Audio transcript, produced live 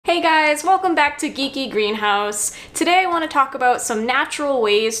Hey guys, welcome back to Geeky Greenhouse. Today I want to talk about some natural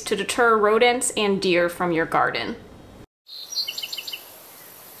ways to deter rodents and deer from your garden.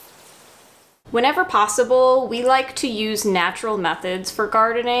 Whenever possible, we like to use natural methods for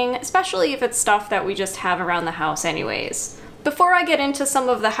gardening, especially if it's stuff that we just have around the house anyways. Before I get into some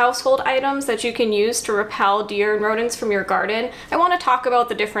of the household items that you can use to repel deer and rodents from your garden, I want to talk about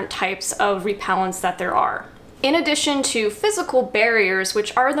the different types of repellents that there are. In addition to physical barriers,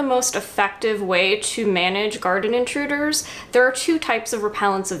 which are the most effective way to manage garden intruders, there are two types of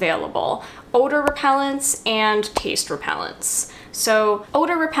repellents available: odor repellents and taste repellents. So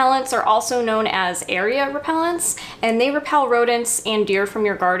odor repellents are also known as area repellents, and they repel rodents and deer from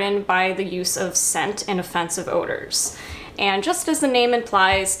your garden by the use of scent and offensive odors. And just as the name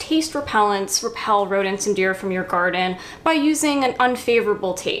implies, taste repellents repel rodents and deer from your garden by using an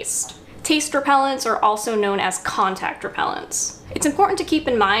unfavorable taste. Taste repellents are also known as contact repellents. It's important to keep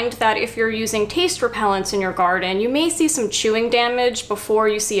in mind that if you're using taste repellents in your garden, you may see some chewing damage before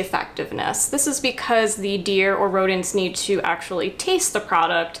you see effectiveness. This is because the deer or rodents need to actually taste the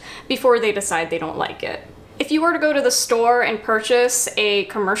product before they decide they don't like it. If you were to go to the store and purchase a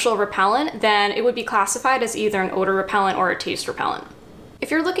commercial repellent, then it would be classified as either an odor repellent or a taste repellent. If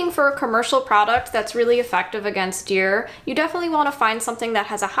you're looking for a commercial product that's really effective against deer, you definitely want to find something that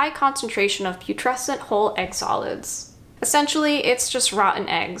has a high concentration of putrescent whole egg solids. Essentially, it's just rotten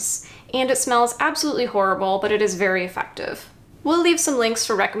eggs, and it smells absolutely horrible, but it is very effective. We'll leave some links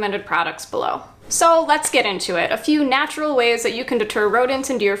for recommended products below. So let's get into it. A few natural ways that you can deter rodents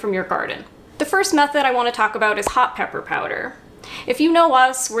and deer from your garden. The first method I want to talk about is hot pepper powder. If you know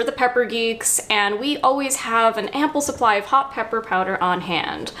us, we're the pepper geeks, and we always have an ample supply of hot pepper powder on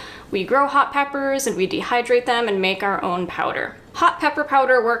hand. We grow hot peppers and we dehydrate them and make our own powder. Hot pepper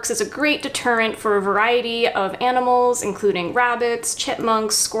powder works as a great deterrent for a variety of animals, including rabbits,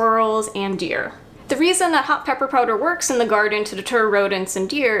 chipmunks, squirrels, and deer. The reason that hot pepper powder works in the garden to deter rodents and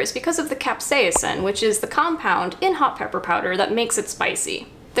deer is because of the capsaicin, which is the compound in hot pepper powder that makes it spicy.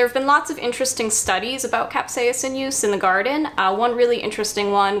 There have been lots of interesting studies about capsaicin use in the garden. One really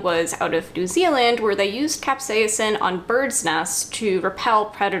interesting one was out of New Zealand, where they used capsaicin on birds' nests to repel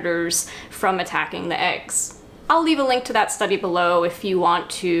predators from attacking the eggs. I'll leave a link to that study below if you want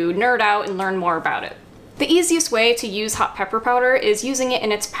to nerd out and learn more about it. The easiest way to use hot pepper powder is using it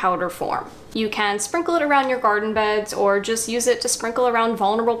in its powder form. You can sprinkle it around your garden beds or just use it to sprinkle around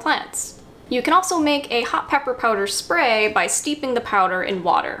vulnerable plants. You can also make a hot pepper powder spray by steeping the powder in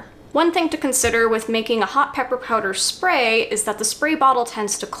water. One thing to consider with making a hot pepper powder spray is that the spray bottle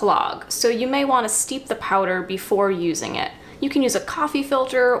tends to clog, so you may want to steep the powder before using it. You can use a coffee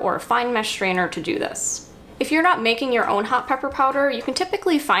filter or a fine mesh strainer to do this. If you're not making your own hot pepper powder, you can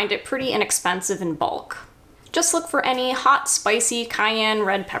typically find it pretty inexpensive in bulk. Just look for any hot, spicy cayenne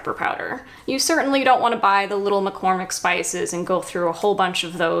red pepper powder. You certainly don't want to buy the little McCormick spices and go through a whole bunch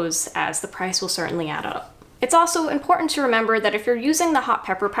of those, as the price will certainly add up. It's also important to remember that if you're using the hot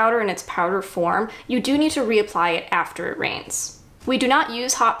pepper powder in its powder form, you do need to reapply it after it rains. We do not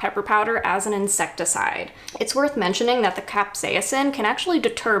use hot pepper powder as an insecticide. It's worth mentioning that the capsaicin can actually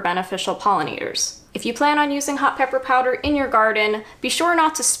deter beneficial pollinators. If you plan on using hot pepper powder in your garden, be sure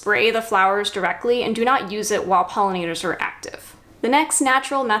not to spray the flowers directly and do not use it while pollinators are active. The next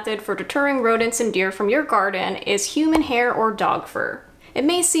natural method for deterring rodents and deer from your garden is human hair or dog fur. It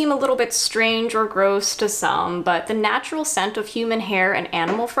may seem a little bit strange or gross to some, but the natural scent of human hair and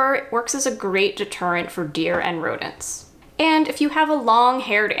animal fur works as a great deterrent for deer and rodents. And if you have a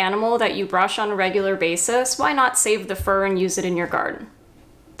long-haired animal that you brush on a regular basis, why not save the fur and use it in your garden?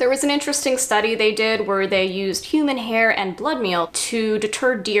 There was an interesting study they did where they used human hair and blood meal to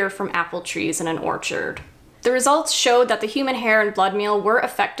deter deer from apple trees in an orchard. The results showed that the human hair and blood meal were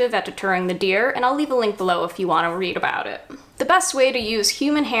effective at deterring the deer, and I'll leave a link below if you want to read about it. The best way to use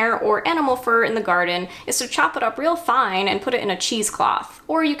human hair or animal fur in the garden is to chop it up real fine and put it in a cheesecloth,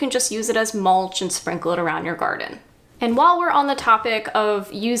 or you can just use it as mulch and sprinkle it around your garden. And while we're on the topic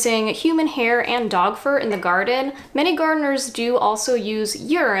of using human hair and dog fur in the garden, many gardeners do also use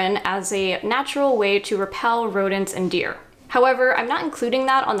urine as a natural way to repel rodents and deer. However, I'm not including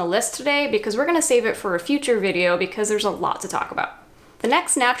that on the list today because we're going to save it for a future video because there's a lot to talk about. The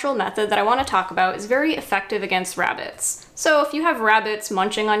next natural method that I want to talk about is very effective against rabbits. So if you have rabbits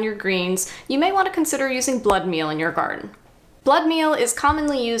munching on your greens, you may want to consider using blood meal in your garden. Blood meal is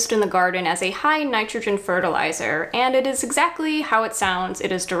commonly used in the garden as a high nitrogen fertilizer, and it is exactly how it sounds.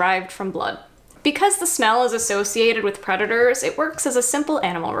 It is derived from blood. Because the smell is associated with predators, it works as a simple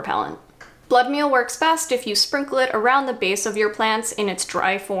animal repellent. Blood meal works best if you sprinkle it around the base of your plants in its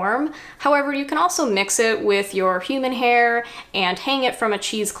dry form. However, you can also mix it with your human hair and hang it from a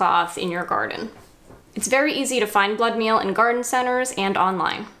cheesecloth in your garden. It's very easy to find blood meal in garden centers and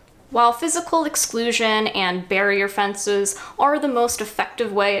online. While physical exclusion and barrier fences are the most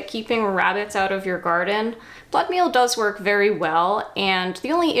effective way at keeping rabbits out of your garden, blood meal does work very well, and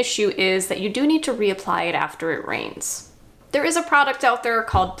the only issue is that you do need to reapply it after it rains. There is a product out there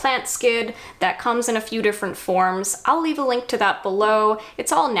called Plantskydd that comes in a few different forms. I'll leave a link to that below.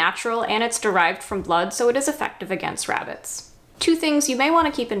 It's all natural and it's derived from blood, so it is effective against rabbits. Two things you may want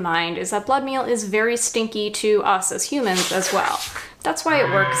to keep in mind is that blood meal is very stinky to us as humans as well. That's why it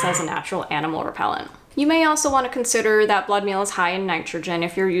works as a natural animal repellent. You may also want to consider that blood meal is high in nitrogen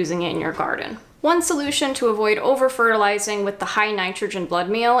if you're using it in your garden. One solution to avoid over-fertilizing with the high nitrogen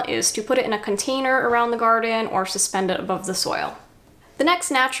blood meal is to put it in a container around the garden or suspend it above the soil. The next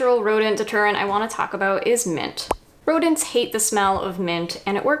natural rodent deterrent I want to talk about is mint. Rodents hate the smell of mint,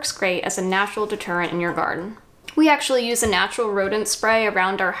 and it works great as a natural deterrent in your garden. We actually use a natural rodent spray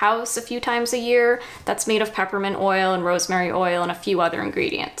around our house a few times a year that's made of peppermint oil and rosemary oil and a few other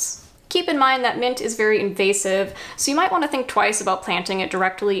ingredients. Keep in mind that mint is very invasive, so you might want to think twice about planting it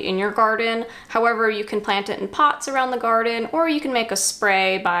directly in your garden. However, you can plant it in pots around the garden, or you can make a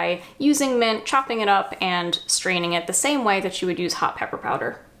spray by using mint, chopping it up, and straining it the same way that you would use hot pepper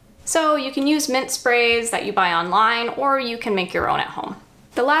powder. So you can use mint sprays that you buy online, or you can make your own at home.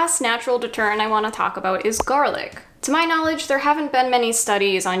 The last natural deterrent I want to talk about is garlic. To my knowledge, there haven't been many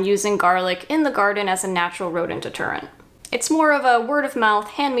studies on using garlic in the garden as a natural rodent deterrent. It's more of a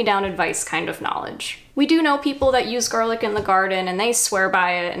word-of-mouth, hand-me-down advice kind of knowledge. We do know people that use garlic in the garden and they swear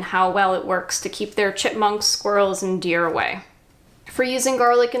by it and how well it works to keep their chipmunks, squirrels, and deer away. For using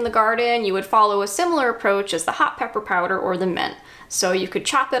garlic in the garden, you would follow a similar approach as the hot pepper powder or the mint. So you could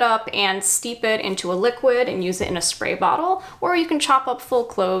chop it up and steep it into a liquid and use it in a spray bottle, or you can chop up full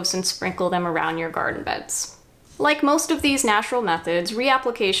cloves and sprinkle them around your garden beds. Like most of these natural methods,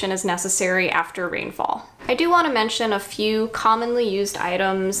 reapplication is necessary after rainfall. I do want to mention a few commonly used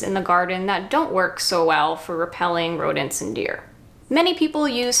items in the garden that don't work so well for repelling rodents and deer. Many people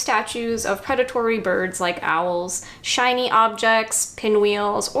use statues of predatory birds like owls, shiny objects,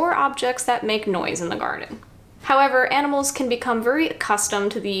 pinwheels, or objects that make noise in the garden. However, animals can become very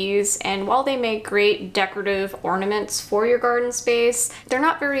accustomed to these, and while they make great decorative ornaments for your garden space, they're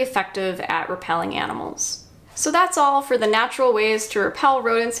not very effective at repelling animals. So that's all for the natural ways to repel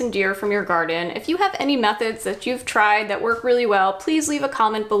rodents and deer from your garden. If you have any methods that you've tried that work really well, please leave a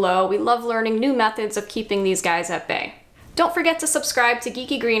comment below. We love learning new methods of keeping these guys at bay. Don't forget to subscribe to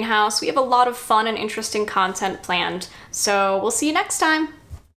Geeky Greenhouse. We have a lot of fun and interesting content planned. So we'll see you next time.